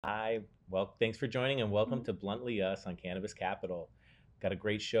Hi, well, thanks for joining and welcome to Bluntly Us on Cannabis Capital. Got a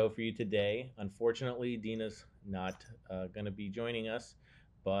great show for you today. Unfortunately, Dina's not going to be joining us,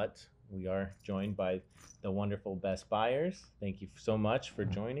 but we are joined by the wonderful Best Buyers. Thank you so much for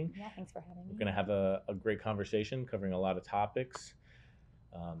joining. Yeah, thanks for having We're me. going to have a great conversation covering a lot of topics.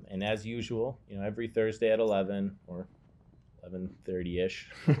 And as usual, every Thursday at 11 or 11:30 ish.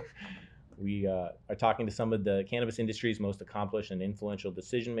 We are talking to some of the cannabis industry's most accomplished and influential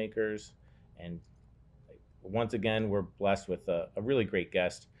decision makers. And once again, we're blessed with a really great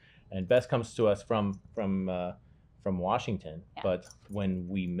guest. And Bess comes to us from Washington, Yeah. but when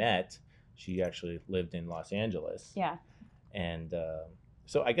we met, she actually lived in Los Angeles. Yeah. And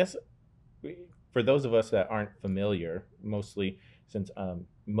so I guess for those of us that aren't familiar, mostly since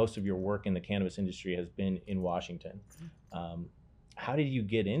most of your work in the cannabis industry has been in Washington, um, how did you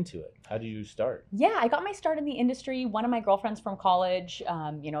get into it? How did you start? Yeah, I got my start in the industry. One of my girlfriends from college,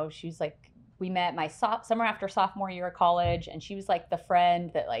 she was like, we met my summer after sophomore year of college, and she was like the friend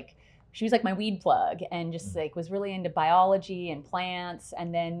that she was like my weed plug and just like was really into biology and plants.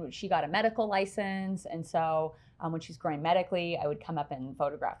 And then she got a medical license. And so when she's growing medically, I would come up and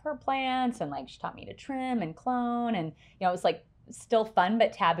photograph her plants and like she taught me to trim and clone. And, it was like still fun,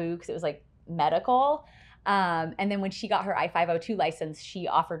 but taboo because it was like medical. And then when she got her I-502 license, she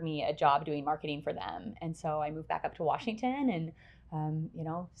offered me a job doing marketing for them. And so I moved back up to Washington and,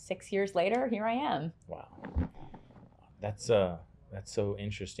 6 years later, here I am. Wow, that's so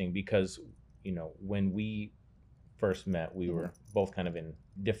interesting because when we first met, we were both kind of in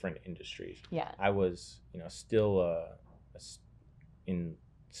different industries. Yeah. I was still in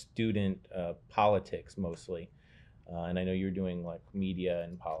student politics mostly. And I know you're doing like media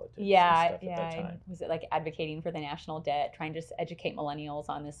and politics and stuff at that time. Was it like advocating for the national debt, trying to just educate millennials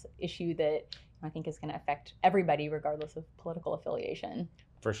on this issue that I think is going to affect everybody regardless of political affiliation.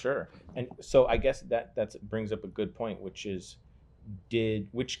 For sure. And so I guess that brings up a good point, which is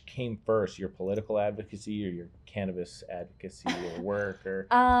which came first, your political advocacy or your cannabis advocacy or work, or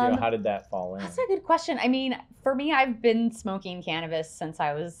how did that fall in? That's a good question. I mean, for me, I've been smoking cannabis since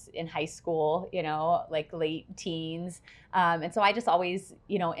I was in high school, like late teens. And so I just always,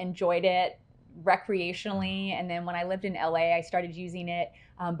 enjoyed it recreationally. And then when I lived in LA, I started using it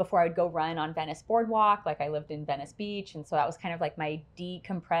before I would go run on Venice Boardwalk. Like I lived in Venice Beach. And so that was kind of like my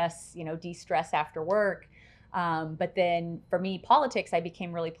decompress, de-stress after work. But then for me, politics, I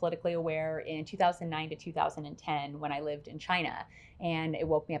became really politically aware in 2009 to 2010 when I lived in China. And it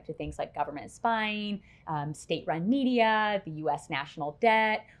woke me up to things like government spying, state run media, the US national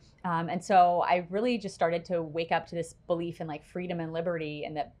debt. And so I really just started to wake up to this belief in like freedom and liberty,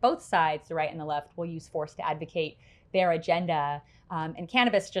 and that both sides, the right and the left, will use force to advocate their agenda. And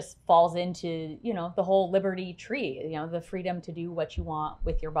cannabis just falls into, the whole liberty tree, the freedom to do what you want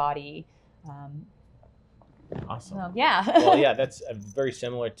with your body. Awesome. So, yeah. Well, yeah, that's very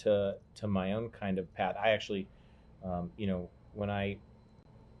similar to my own kind of path. I actually, when I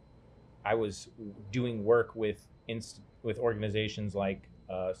was doing work with organizations like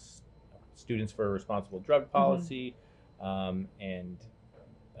Students for Responsible Drug Policy, and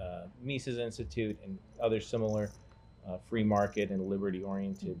Mises Institute and other similar free market and liberty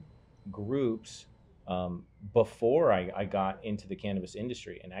oriented groups, before I got into the cannabis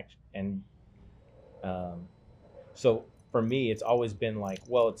industry. So for me, it's always been like,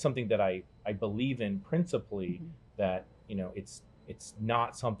 well, it's something that I believe in principally, that it's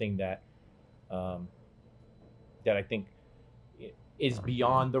not something that that I think is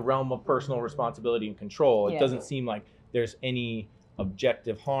beyond the realm of personal responsibility and control. It doesn't seem like there's any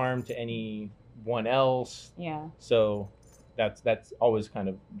objective harm to anyone else. Yeah. So that's always kind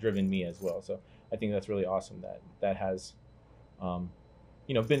of driven me as well. So I think that's really awesome that has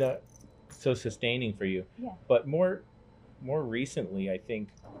been so sustaining for you. Yeah. But more recently, I think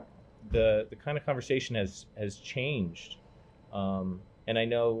the kind of conversation has changed, and I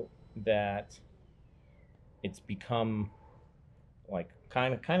know that it's become like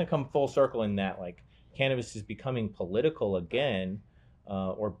kind of come full circle in that like cannabis is becoming political again,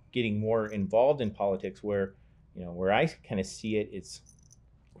 or getting more involved in politics. Where I kind of see it, it's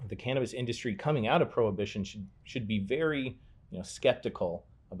the cannabis industry coming out of prohibition should be very skeptical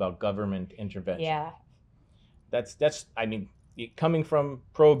about government intervention. Yeah. That's I mean, coming from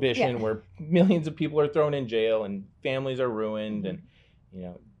prohibition, where millions of people are thrown in jail and families are ruined, and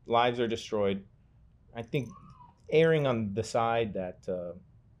lives are destroyed. I think erring on the side that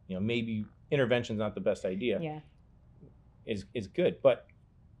maybe intervention's not the best idea is good. But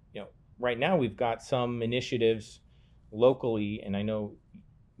right now we've got some initiatives locally, and I know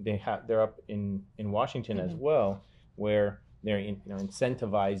they're up in Washington as well, where they're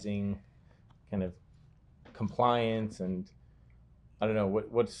incentivizing kind of compliance, and I don't know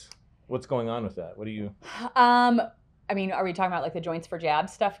what's going on with that. What do you? I mean, are we talking about like the joints for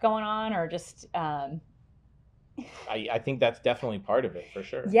jabs stuff going on, or just? I think that's definitely part of it for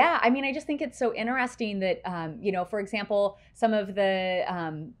sure. Yeah, I mean, I just think it's so interesting that, for example, some of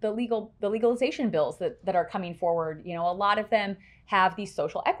the legalization bills that are coming forward, a lot of them have these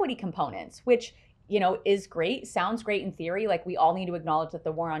social equity components, which is great, sounds great in theory. Like, we all need to acknowledge that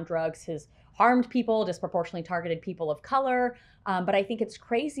the war on drugs has harmed people, disproportionately targeted people of color. But I think it's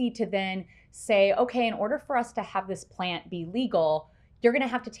crazy to then say, okay, in order for us to have this plant be legal, you're going to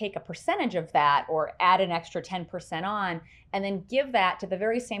have to take a percentage of that or add an extra 10% on, and then give that to the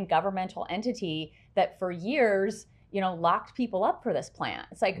very same governmental entity that for years, locked people up for this plant.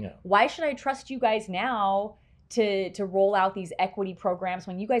 It's like, why should I trust you guys now to roll out these equity programs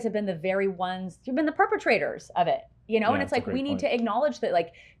when you guys have been the very ones, you've been the perpetrators of it, and it's like, we need to acknowledge that,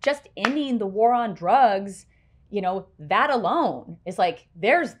 like, just ending the war on drugs, that alone is like,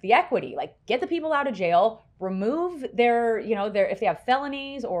 there's the equity. Like, get the people out of jail, remove their if they have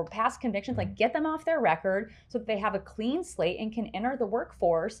felonies or past convictions, like, get them off their record so that they have a clean slate and can enter the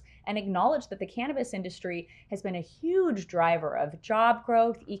workforce, and acknowledge that the cannabis industry has been a huge driver of job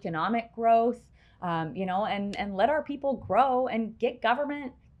growth, economic growth, and let our people grow and get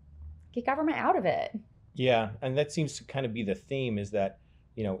government out of it. Yeah, and that seems to kind of be the theme, is that,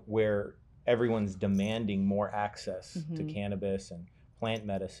 where everyone's demanding more access to cannabis and plant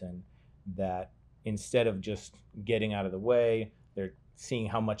medicine, that instead of just getting out of the way, they're seeing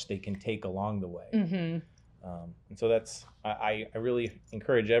how much they can take along the way. And so that's, I really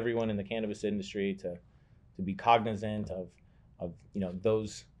encourage everyone in the cannabis industry to be cognizant of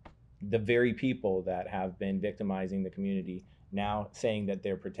the very people that have been victimizing the community, now saying that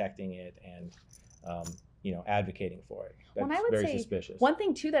they're protecting it and advocating for it. That's I would very say suspicious. One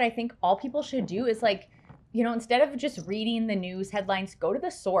thing too that I think all people should do is, like, instead of just reading the news headlines, go to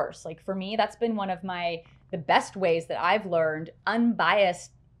the source. Like, for me, that's been one of the best ways that I've learned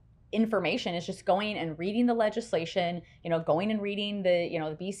unbiased information, is just going and reading the legislation, going and reading the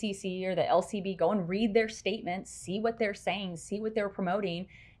BCC or the LCB, go and read their statements, see what they're saying, see what they're promoting,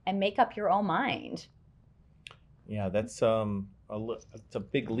 and make up your own mind. Yeah, that's it's a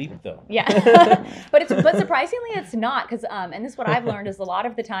big leap, though. Yeah, but surprisingly, it's not, because and this is what I've learned, is a lot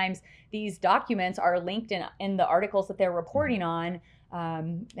of the times these documents are linked in the articles that they're reporting on,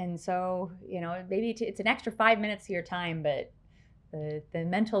 and so maybe it's an extra 5 minutes of your time, but the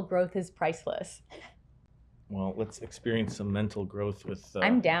mental growth is priceless. Well, let's experience some mental growth with.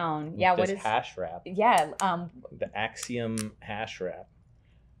 I'm down. Yeah, what is hash wrap? Yeah, the Axiom hash wrap.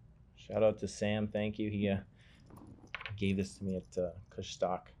 Shout out to Sam. Thank you. He gave this to me at Kush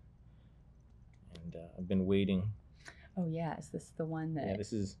Stock, and I've been waiting. Oh yeah, is this the one that? Yeah,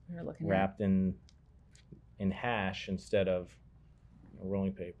 this is we're looking wrapped in hash instead of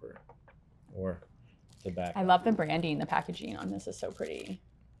rolling paper or tobacco. I love the branding. The packaging on this is so pretty.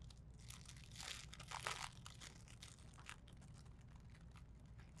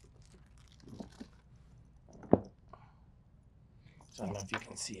 I don't know if you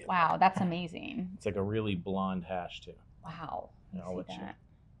can see it. Wow, that's amazing. It's like a really blonde hash too. Wow. I'll let you.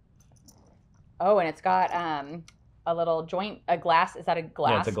 Oh, and it's got a little joint, a glass. Is that a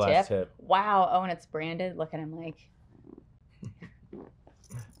glass? Yeah, it's a glass tip. Wow. Oh, and it's branded. Look at him, like.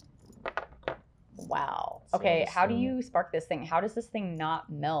 Wow. Okay, how do you spark this thing? How does this thing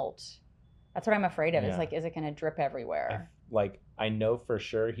not melt? That's what I'm afraid of. Yeah. It's like, is it going to drip everywhere? I know for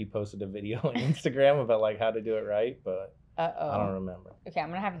sure he posted a video on Instagram about like how to do it right, but I don't remember. Okay, I'm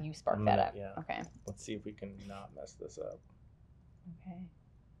gonna have you spark that up. Yeah. Okay. Let's see if we can not mess this up. Okay.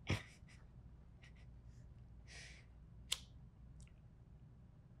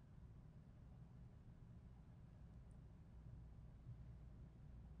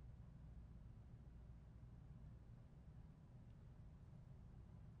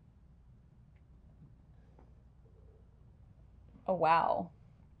 Oh wow.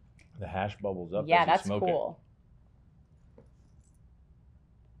 The hash bubbles up. Yeah, as you that's smoke cool.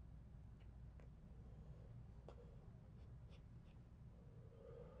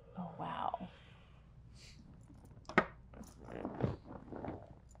 Oh wow.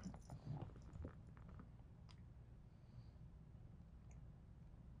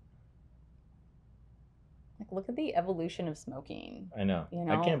 Like, look at the evolution of smoking. I know.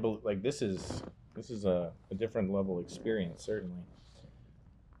 I can't believe, like, this is a different level experience, certainly.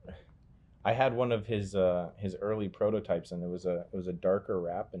 I had one of his early prototypes, and it was a darker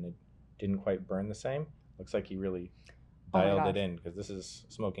wrap, and it didn't quite burn the same. Looks like he really dialed it in, because this is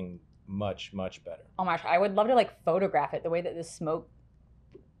smoking much, much better. Oh my gosh, I would love to like photograph it. The way that the smoke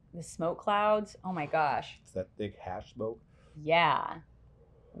clouds. Oh my gosh. It's that thick hash smoke. Yeah.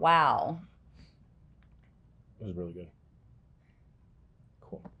 Wow. It was really good.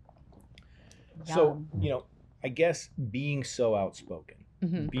 Cool. Yum. So, I guess being so outspoken,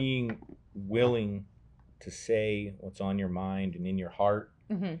 Mhm. being willing to say what's on your mind and in your heart,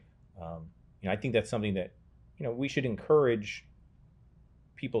 Mhm. I think that's something that, we should encourage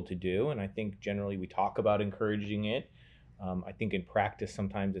people to do. And I think generally we talk about encouraging it. I think in practice,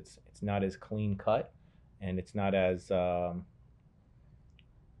 sometimes it's not as clean cut and it's not as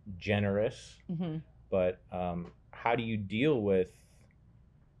generous. Mhm. But how do you deal with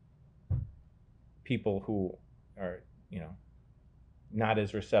people who are, not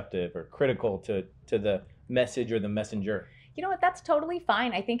as receptive or critical to the message or the messenger? You know what? That's totally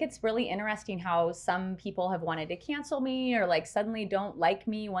fine. I think it's really interesting how some people have wanted to cancel me or like suddenly don't like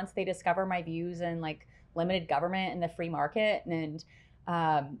me once they discover my views in like limited government and the free market. And,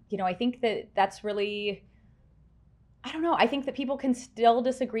 I think that that's really, I don't know. I think that people can still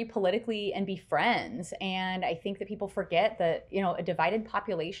disagree politically and be friends. And I think that people forget that, a divided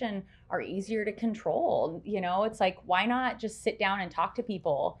population are easier to control. It's like, why not just sit down and talk to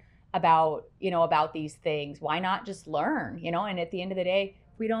people about, about these things? Why not just learn, and at the end of the day,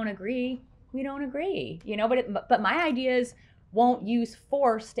 if we don't agree, we don't agree, but my ideas won't use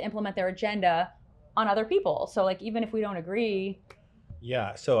force to implement their agenda on other people. So like, even if we don't agree.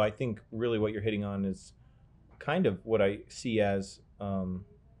 Yeah. So I think really what you're hitting on is kind of what I see as an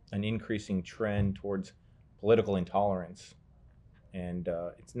increasing trend towards political intolerance, and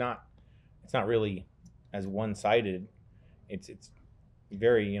it's not really as one-sided. It's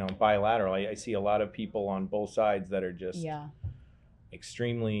very bilateral. I see a lot of people on both sides that are just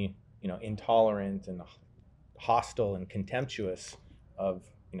extremely intolerant and hostile and contemptuous of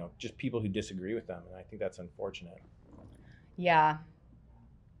just people who disagree with them, and I think that's unfortunate. Yeah,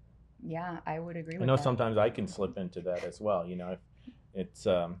 I would agree with I know that. sometimes I can slip into that as well. It's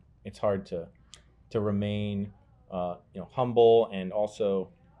hard to remain humble and also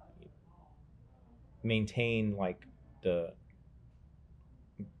maintain like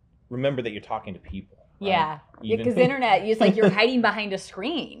remember that you're talking to people. Right? Yeah, because internet, it's like you're hiding behind a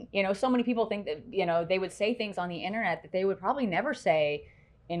screen. So many people think that they would say things on the internet that they would probably never say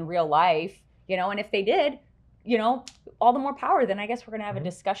in real life. And if they did, all the more power. Then I guess we're gonna have a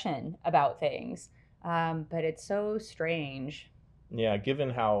discussion about things. But it's so strange. Yeah, given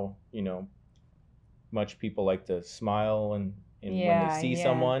how much people like to smile and when they see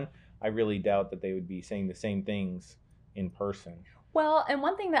someone, I really doubt that they would be saying the same things in person. Well, and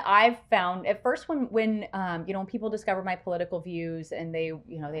one thing that I've found at first when people discovered my political views and they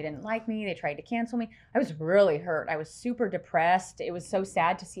didn't like me, they tried to cancel me, I was really hurt. I was super depressed. It was so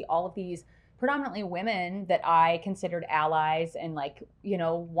sad to see all of these predominantly women that I considered allies and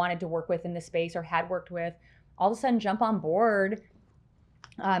wanted to work with in the space or had worked with all of a sudden jump on board.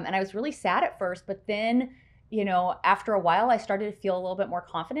 And I was really sad at first, but then, after a while, I started to feel a little bit more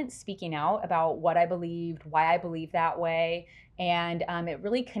confident speaking out about what I believed, why I believed that way. And it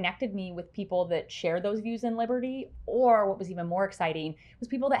really connected me with people that shared those views in liberty, or what was even more exciting was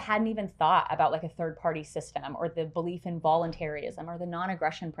people that hadn't even thought about like a third party system or the belief in voluntarism or the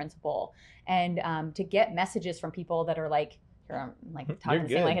non-aggression principle. And to get messages from people that are like, I'm like talking the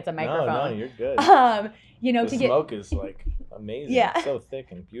same like it's a microphone. No, you're good. The smoke is like amazing. Yeah. It's so thick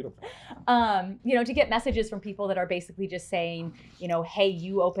and beautiful. To get messages from people that are basically just saying, hey,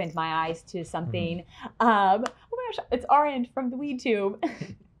 you opened my eyes to something. Oh my gosh, it's Orange from the Weed Tube.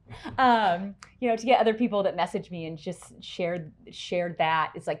 To get other people that message me and just shared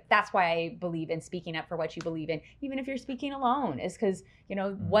that. It's like, that's why I believe in speaking up for what you believe in, even if you're speaking alone, is because,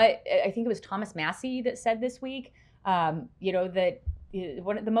 what I think it was Thomas Massey that said this week, that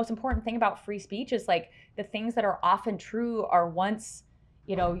the most important thing about free speech is like the things that are often true are once,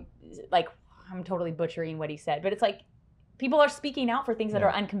 like I'm totally butchering what he said, but it's like people are speaking out for things that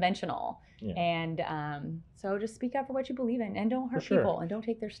are unconventional. Yeah. And so just speak up for what you believe in and don't hurt people and don't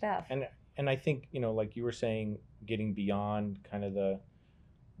take their stuff. And I think, like you were saying, getting beyond kind of the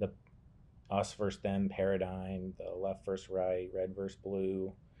us versus them paradigm, the left versus right, red versus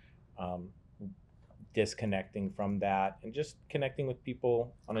blue, disconnecting from that and just connecting with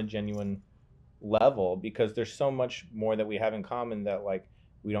people on a genuine level, because there's so much more that we have in common that like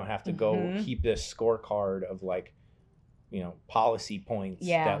we don't have to go keep this scorecard of like policy points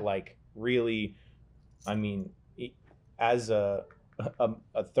that like really, I mean, as a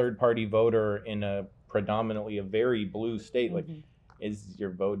third party voter in a predominantly a very blue state, like is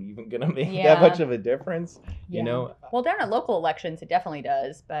your vote even gonna make that much of a difference? Well, during local elections it definitely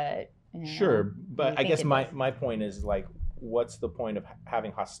does, but Sure, When but you I think guess it my does. my point is like, what's the point of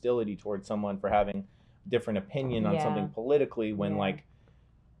having hostility towards someone for having different opinion on Yeah. something politically when Yeah. like,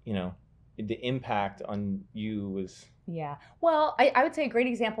 you know, the impact on you is Yeah. Well, I would say a great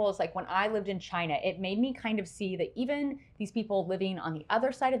example is like when I lived in China, it made me kind of see that even these people living on the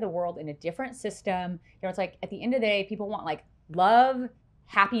other side of the world in a different system, it's like at the end of the day, people want like love,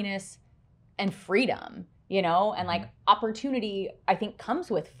 happiness, and freedom, and like opportunity, I think, comes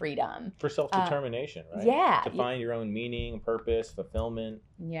with freedom. for self-determination, right? Yeah. To find your own meaning, purpose, fulfillment.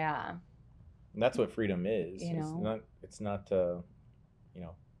 Yeah. And that's what freedom is. You know? It's not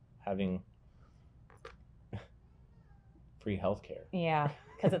having free healthcare. Yeah.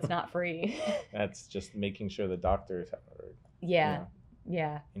 Because it's not free. That's just making sure the doctors are Yeah.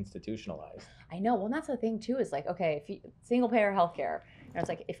 Yeah. institutionalized. I know. Well, that's the thing too. Is like, okay, if you single payer healthcare, it's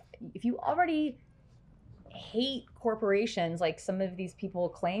like if you already hate corporations, like some of these people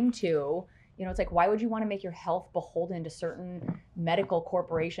claim to, it's like, why would you want to make your health beholden to certain medical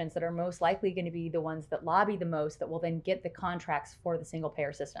corporations that are most likely going to be the ones that lobby the most, that will then get the contracts for the single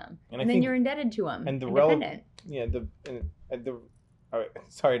payer system, and then you're indebted to them. And the independent.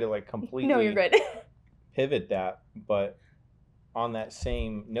 Sorry to like completely. No, you're good. Pivot that, but on that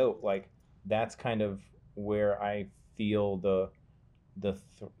same note, like that's kind of where I feel the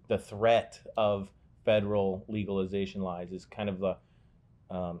threat of federal legalization lies, is kind of the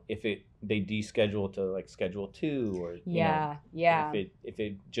if they deschedule to like Schedule 2, or yeah. if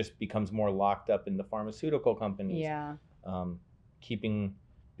it just becomes more locked up in the pharmaceutical companies, keeping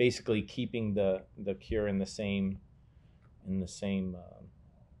the cure in the same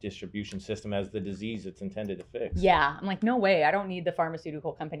distribution system as the disease it's intended to fix. Yeah, I'm like, no way. I don't need the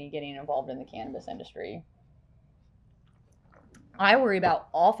pharmaceutical company getting involved in the cannabis industry. I worry about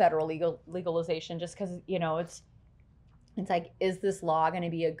all federal legalization just because, it's like, is this law going to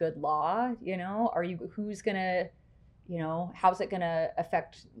be a good law? Who's going to, how's it going to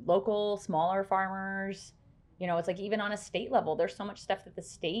affect local, smaller farmers? It's like, even on a state level, there's so much stuff that the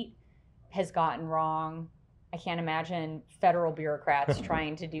state has gotten wrong. I can't imagine federal bureaucrats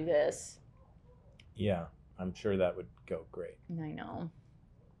trying to do this. Yeah, I'm sure that would go great. I know.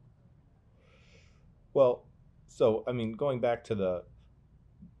 Well, so I mean, going back to the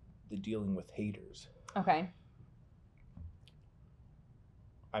dealing with haters. Okay.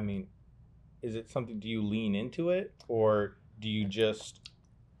 I mean, is it something? Do you lean into it, or do you just,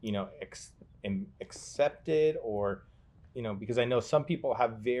 accept it, or, because I know some people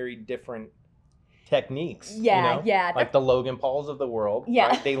have very different techniques. Yeah, yeah. Like the Logan Pauls of the world. Yeah.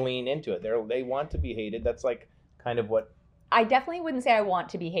 Right? They lean into it. They want to be hated. That's like kind of what. I definitely wouldn't say I want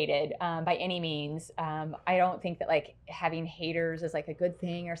to be hated by any means. I don't think that like having haters is like a good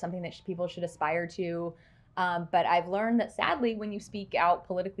thing or something that people should aspire to. But I've learned that sadly, when you speak out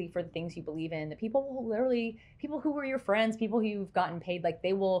politically for the things you believe in, that people who were your friends, people who you've gotten paid, like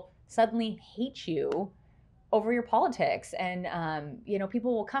they will suddenly hate you over your politics. And,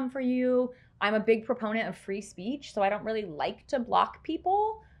 people will come for you. I'm a big proponent of free speech, so I don't really like to block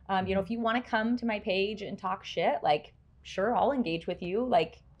people. If you want to come to my page and talk shit, like, sure, I'll engage with you,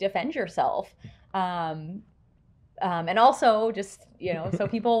 like, defend yourself. And also just, so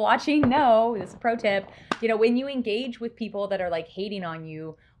people watching know, this is a pro tip, when you engage with people that are like hating on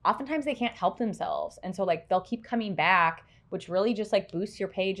you, oftentimes they can't help themselves. And so like, they'll keep coming back, which really just like boosts your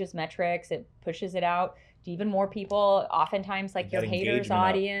page's metrics. It pushes it out to even more people, oftentimes like your haters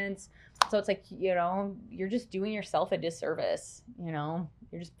audience. So it's like, you're just doing yourself a disservice, you're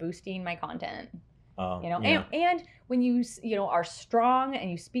just boosting my content. And when you are strong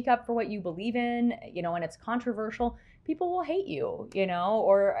and you speak up for what you believe in, and it's controversial, people will hate you,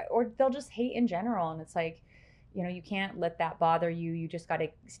 or they'll just hate in general. And it's like, you can't let that bother you. You just got to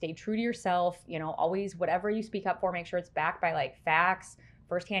stay true to yourself. Always, whatever you speak up for, make sure it's backed by like facts,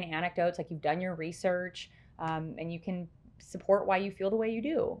 firsthand anecdotes, like you've done your research, and you can support why you feel the way you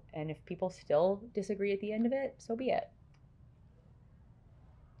do. And if people still disagree at the end of it, so be it.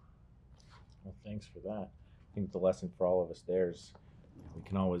 Well, thanks for that. I think the lesson for all of us there is we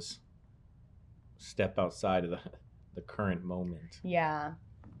can always step outside of the current moment. Yeah.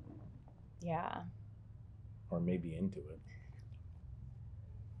 Yeah. Or maybe into it.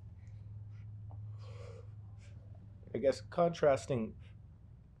 I guess contrasting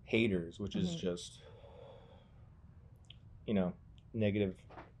haters, which is just, negative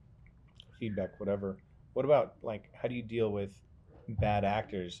feedback, whatever. What about like, how do you deal with bad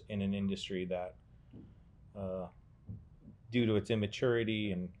actors in an industry that, due to its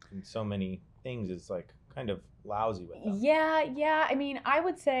immaturity and so many things, is like kind of lousy with them? Yeah. I mean, I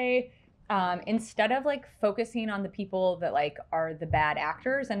would say instead of like focusing on the people that like are the bad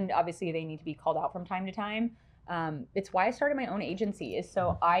actors, and obviously they need to be called out from time to time. It's why I started my own agency, is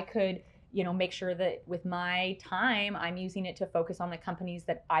so I could, make sure that with my time, I'm using it to focus on the companies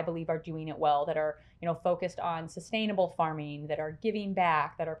that I believe are doing it well, that are, focused on sustainable farming, that are giving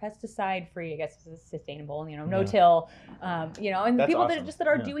back, that are pesticide free, I guess is sustainable, no till, and the That's people awesome. that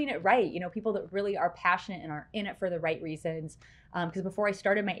are Yeah. doing it right, people that really are passionate and are in it for the right reasons. Because before I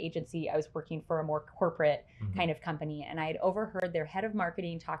started my agency, I was working for a more corporate Mhm. kind of company, and I had overheard their head of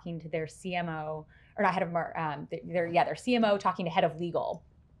marketing talking to their CMO, or not head of their CMO talking to head of legal,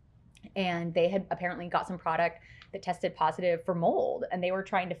 and they had apparently got some product that tested positive for mold, and they were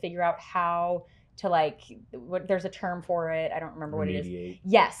trying to figure out how to there's a term for it, I don't remember what it is. Remediate.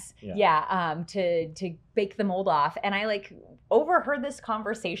 Yes, Yeah. yeah, to bake the mold off, and I overheard this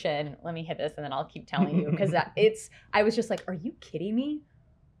conversation. Let me hit this and then I'll keep telling you, because I was just like, are you kidding me?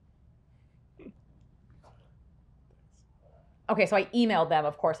 Okay, so I emailed them,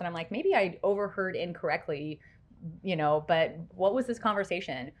 of course, and I'm like, maybe I overheard incorrectly, but what was this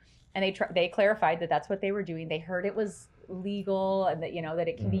conversation? And they clarified that that's what they were doing. They heard it was legal, and that that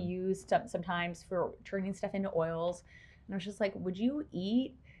it can be used sometimes for turning stuff into oils. And I was just like, would you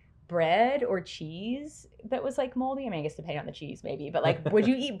eat bread or cheese that was like moldy? I mean, I guess depending on the cheese maybe, but would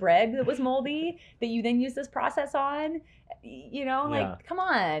you eat bread that was moldy that you then use this process on? Yeah. Come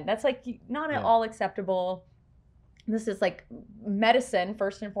on, that's not at Yeah. all acceptable. This is medicine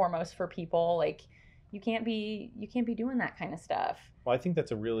first and foremost for people. You can't be doing that kind of stuff. Well, I think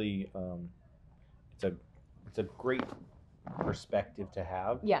that's a really it's a great perspective to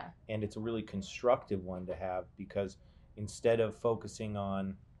have, Yeah. and it's a really constructive one to have, because instead of focusing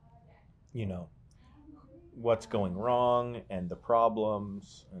on what's going wrong and the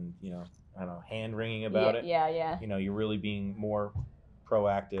problems and I don't know, hand wringing about it, Yeah. you're really being more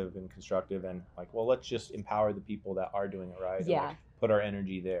proactive and constructive, and well, let's just empower the people that are doing it right. Yeah. And, put our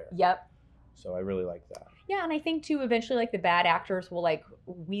energy there. Yep. So I really like that. Yeah, and I think too, eventually the bad actors will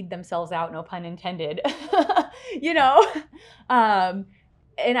weed themselves out, no pun intended.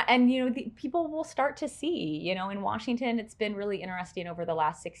 And the people will start to see, in Washington, it's been really interesting over the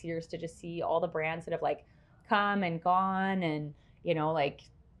last 6 years to just see all the brands that have come and gone, and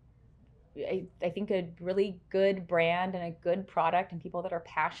I think a really good brand and a good product and people that are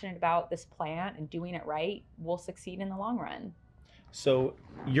passionate about this plant and doing it right will succeed in the long run. So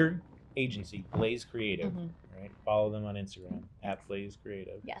your agency, Blaze Creative, Mhm. right? Follow them on Instagram at Blaze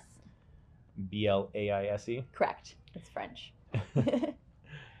Creative. Yes, BLAISE. correct. It's French.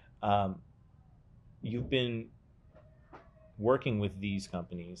 You've been working with these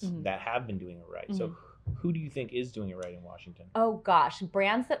companies Mhm. that have been doing it right. So who do you think is doing it right in Washington? Oh gosh,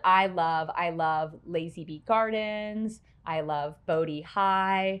 brands that I love Lazy Bee Gardens, I love Bodhi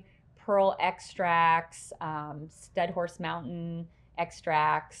High, Pearl Extracts, Stud Horse Mountain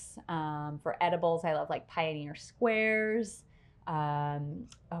Extracts. For edibles, I love Pioneer Squares.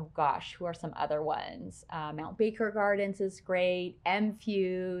 Oh gosh, who are some other ones? Mount Baker Gardens is great.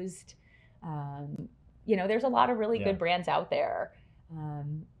 M-Fused. There's a lot of really good brands out there.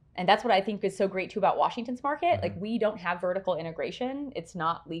 And that's what I think is so great too about Washington's market. Mhm. We don't have vertical integration. It's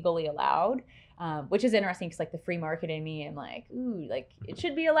not legally allowed, which is interesting because the free market in me, I'm ooh, it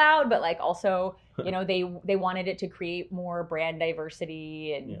should be allowed, but also, they wanted it to create more brand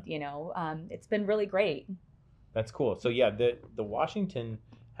diversity, and it's been really great. That's cool. So yeah, the Washington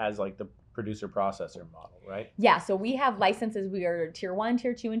has the producer processor model, right? Yeah, so we have licenses. We are tier 1,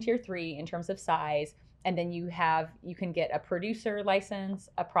 tier 2, and tier 3 in terms of size. And then you can get a producer license,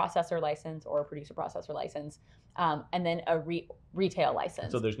 a processor license, or a producer processor license, and then a retail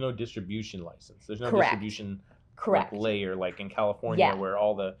license. So there's no distribution license. There's no Correct. distribution Correct. layer in California, Yeah. where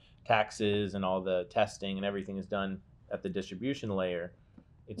all the taxes and all the testing and everything is done at the distribution layer.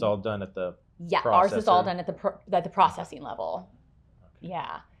 It's all done at the Ours is all processor. done at the processing level. Okay.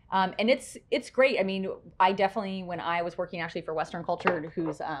 Yeah. And it's great. I mean, I definitely, when I was working actually for Western Culture,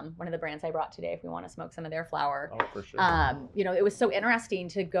 who's one of the brands I brought today, if we want to smoke some of their flower, Oh, for sure. it was so interesting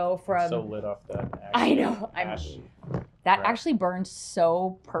to go from. So lit off that. I know. Ash. That Right. actually burned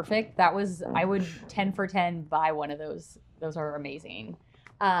so perfect. That was, I would 10 for 10 buy one of those. Those are amazing.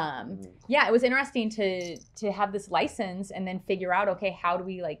 Yeah, it was interesting to have this license and then figure out, okay, how do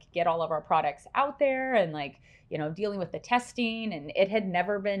we get all of our products out there, and dealing with the testing, and it had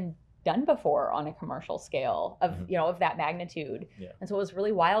never been done before on a commercial scale of of that magnitude. Yeah. And so it was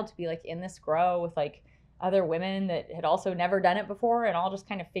really wild to be in this grow with other women that had also never done it before, and all just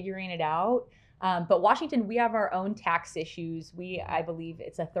kind of figuring it out. But Washington, we have our own tax issues. I believe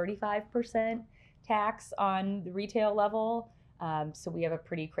it's a 35% tax on the retail level. So we have a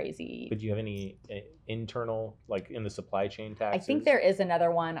pretty crazy. But do you have any internal, like in the supply chain I taxes? think there is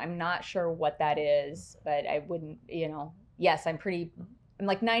another one. I'm not sure what that is, but I wouldn't, yes, I'm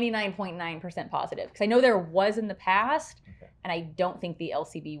like 99.9% positive because I know there was in the past, Okay. and I don't think the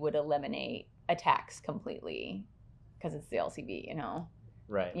LCB would eliminate a tax completely because it's the LCB,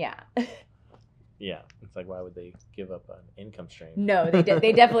 Right. Yeah. Yeah. It's like, why would they give up an income stream? No, they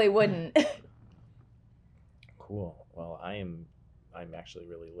definitely wouldn't. Cool. Well, I'm actually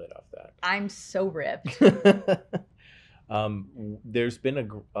really lit off that. I'm so ripped. There's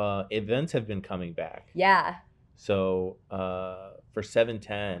been events have been coming back. Yeah. So for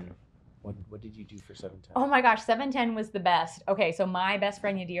 710, what did you do for 710? Oh my gosh, 710 was the best. Okay, so my best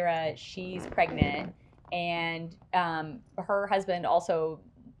friend Yadira, she's pregnant, and her husband also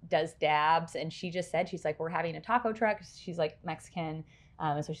does dabs, and she just said, she's like, we're having a taco truck. She's like Mexican,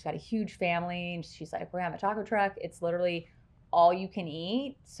 and so she's got a huge family, and she's like, we're having a taco truck. It's literally all you can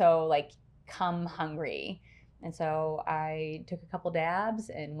eat, so like come hungry. And so I took a couple dabs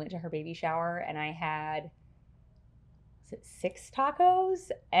and went to her baby shower, and I had 6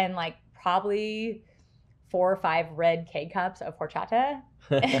 tacos and like probably 4 or 5 red K-cups of horchata.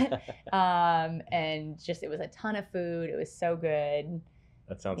 And just, it was a ton of food. It was so good.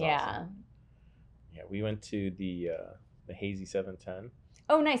 That sounds awesome. Yeah, we went to the Hazy 710.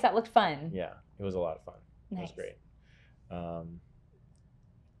 Oh, nice. That looked fun. Yeah, it was a lot of fun. Nice. It was great.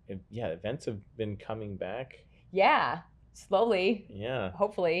 Events have been coming back. Yeah, slowly. Yeah.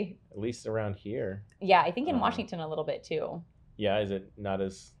 Hopefully. At least around here. Yeah, I think in Washington a little bit too. Yeah, is it not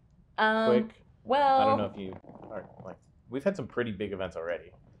as quick? Well, I don't know if you are like, we've had some pretty big events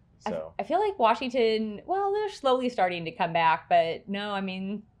already. So I feel like Washington, well, they're slowly starting to come back, but no, I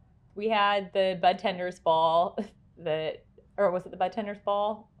mean, we had the Bud Tenders Ball, or was it the Bud Tenders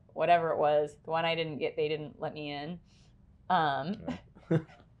Ball? Whatever it was, the one they didn't let me in. Do you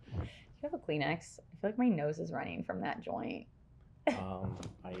have a Kleenex? I feel like my nose is running from that joint.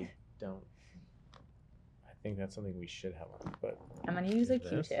 I don't. I think that's something we should have on, but I'm gonna use a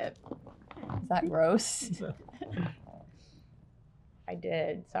Q-tip. Is that gross? I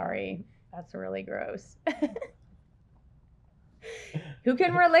did. Sorry. That's really gross. Who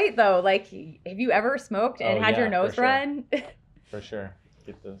can relate though? Like, have you ever smoked and had your nose run? For sure.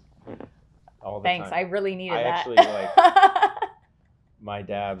 Get all the Thanks. time. I really needed that. Actually like my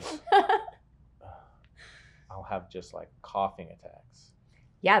dabs. I'll have just like coughing attacks.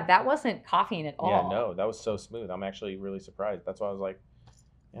 Yeah, that wasn't coughing at all. Yeah, no, that was so smooth. I'm actually really surprised. That's why I was like,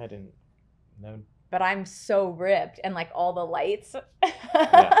 yeah, I didn't know. But I'm so ripped, and like all the lights.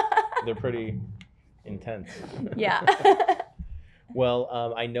 Yeah, they're pretty intense. Yeah.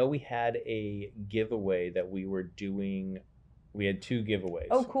 Well, I know we had a giveaway that we were doing. We had 2 giveaways.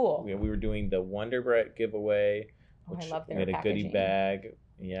 Oh, cool. We were doing the Wonder Bread giveaway, which I love their we had a packaging. goodie bag.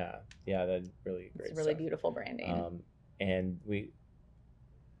 Yeah, that's really great. It's really stuff. beautiful branding. And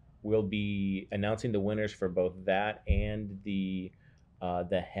we'll be announcing the winners for both that and the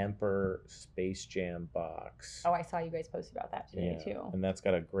Hemper Space Jam box. Oh, I saw you guys post about that today too. And that's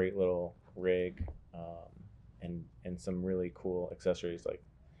got a great little rig, and some really cool accessories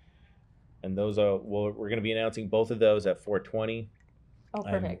and those are we're going to be announcing both of those at 420. Oh,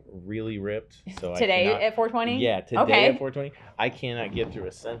 perfect. I'm really ripped. So today at 420? Yeah, today at 420. I cannot get through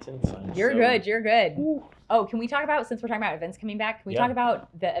a sentence. You're good. Woo. Oh, can we talk about, since we're talking about events coming back, can we talk about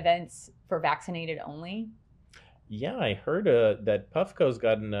the events for vaccinated only? Yeah, I heard that Puffco's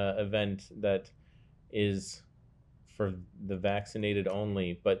got an event that is for the vaccinated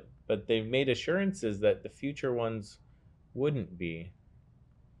only, but they've made assurances that the future ones wouldn't be.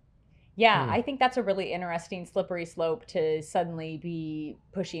 Yeah, I think that's a really interesting slippery slope to suddenly be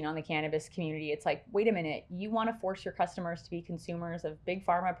pushing on the cannabis community. It's like, wait a minute, you want to force your customers to be consumers of big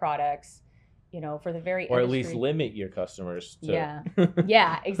pharma products, for the very or industry. At least limit your customers to.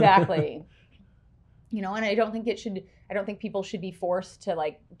 Yeah, exactly. And I don't think people should be forced to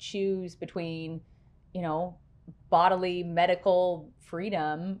like choose between, bodily medical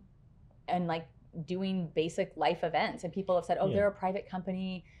freedom and like doing basic life events. And people have said, they're a private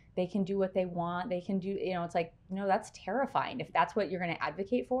company, they can do what they want, they can do, it's like, that's terrifying if that's what you're going to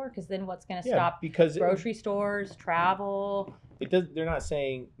advocate for, because then what's going to stop grocery stores, travel. They're not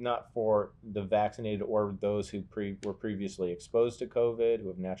saying not for the vaccinated or those who were previously exposed to COVID, who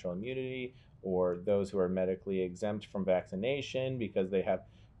have natural immunity, or those who are medically exempt from vaccination because they have,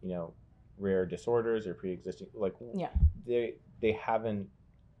 rare disorders or pre-existing, they haven't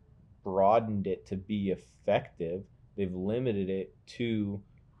broadened it to be effective. They've limited it to,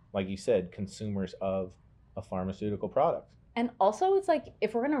 like you said, consumers of a pharmaceutical product. And also, it's like,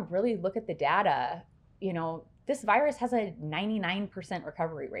 if we're going to really look at the data, this virus has a 99%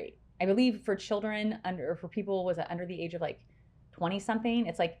 recovery rate. I believe for children for people under the age of like 20 something,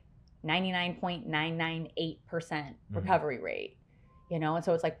 it's like 99.998% recovery rate. And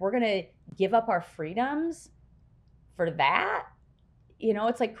so it's like, we're going to give up our freedoms for that.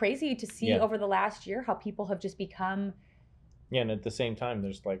 It's like crazy to see over the last year how people have just become. Yeah. And at the same time,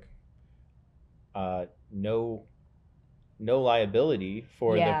 there's like no liability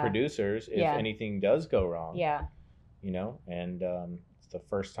for the producers if anything does go wrong. Yeah. And it's the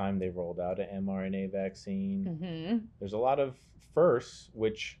first time they've rolled out an mRNA vaccine. Mm-hmm. There's a lot of firsts,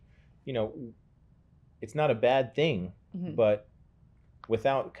 which, it's not a bad thing, but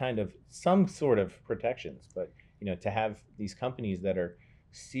without kind of some sort of protections. But, to have these companies that are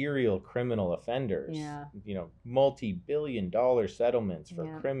serial criminal offenders, multi-billion-dollar settlements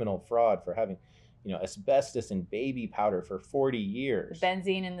for criminal fraud, for having, asbestos in baby powder for 40 years.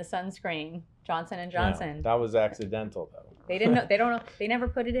 Benzene in the sunscreen, Johnson & Johnson. That was accidental, though. They didn't know. They don't know. They never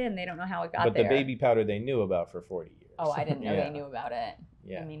put it in. They don't know how it got there. But there. the baby powder they knew about for 40 years. Oh, I didn't know they knew about it.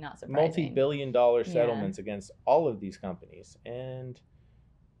 Yeah. I mean, not surprising. Multi-billion-dollar settlements against all of these companies. And,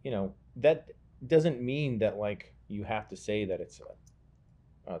 that doesn't mean that, like, you have to say that it's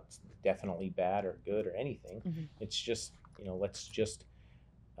definitely bad or good or anything. Mm-hmm. It's just, let's just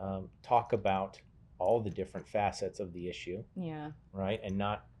talk about all the different facets of the issue. Yeah. Right? And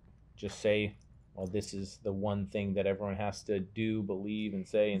not just say, well, this is the one thing that everyone has to do, believe, and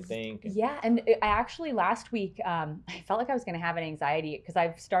say, and think. Yeah, and I actually last week, I felt like I was going to have an anxiety because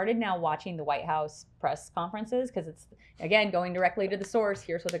I've started now watching the White House press conferences because it's, again, going directly to the source.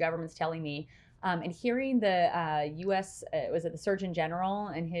 Here's what the government's telling me. And hearing the U.S., was it the Surgeon General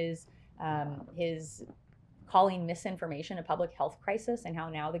and his calling misinformation a public health crisis and how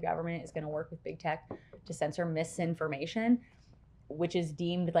now the government is going to work with big tech to censor misinformation, which is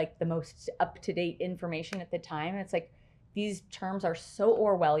deemed like the most up-to-date information at the time. It's like, these terms are so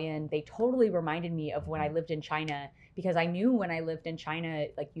Orwellian. They totally reminded me of when I lived in China, because I knew when I lived in China,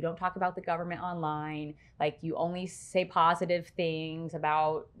 like, you don't talk about the government online. Like, you only say positive things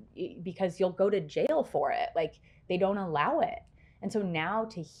about, because you'll go to jail for it. Like, they don't allow it. And so now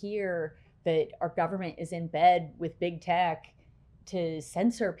to hear that our government is in bed with big tech to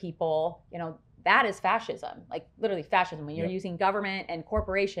censor people, that is fascism, like literally fascism, when you're using government and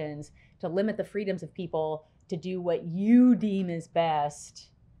corporations to limit the freedoms of people to do what you deem is best.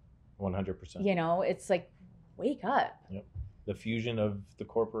 100%. It's like, wake up. Yep. The fusion of the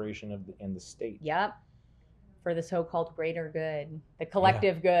corporation and the state. Yep. For the so-called greater good, the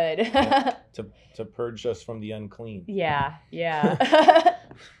collective good. To purge us from the unclean. Yeah.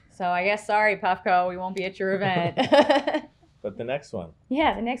 So I guess, sorry, Puffco, we won't be at your event. But the next one.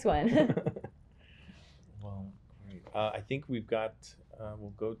 Yeah, the next one. Well, great. I think we've got,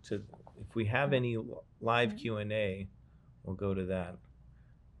 we'll go to, if we have any live Q&A, we'll go to that.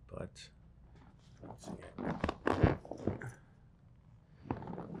 But let's see.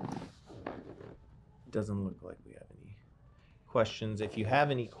 Doesn't look like we have any questions. If you have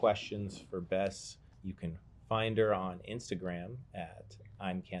any questions for Bess, you can find her on Instagram at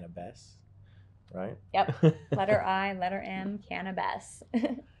I'm Cannabess, right? Yep. Letter I, letter M, Cannabess.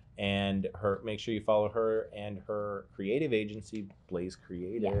 And make sure you follow her and her creative agency, Blaze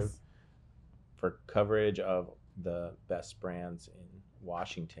Creative, for coverage of the best brands in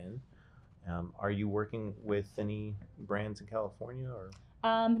Washington. Are you working with any brands in California or?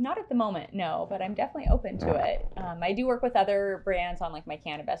 Not at the moment, no, but I'm definitely open to it. I do work with other brands on like my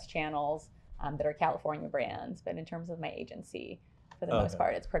Cannabess channels that are California brands, but in terms of my agency, for the most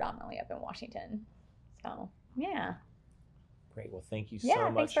part, it's predominantly up in Washington. So, yeah. Great. Well, thank you so much.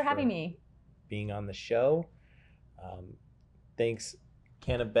 Yeah, thanks for having me. Being on the show. Thanks,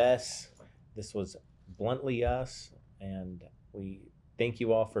 Cannabess. This was Bluntly Us, and we thank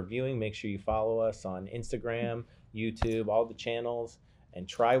you all for viewing. Make sure you follow us on Instagram, YouTube, all the channels, and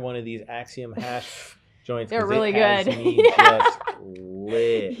try one of these Axiom hash joints. They're really good. Just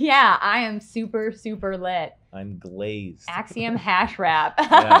lit. Yeah, I am super, super lit. I'm glazed. Axiom hash wrap.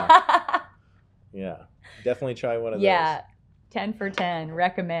 Yeah. Definitely try one of those. Yeah. 10 for 10.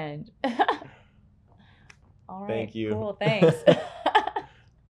 Recommend. All right. Thank you. Cool. Thanks.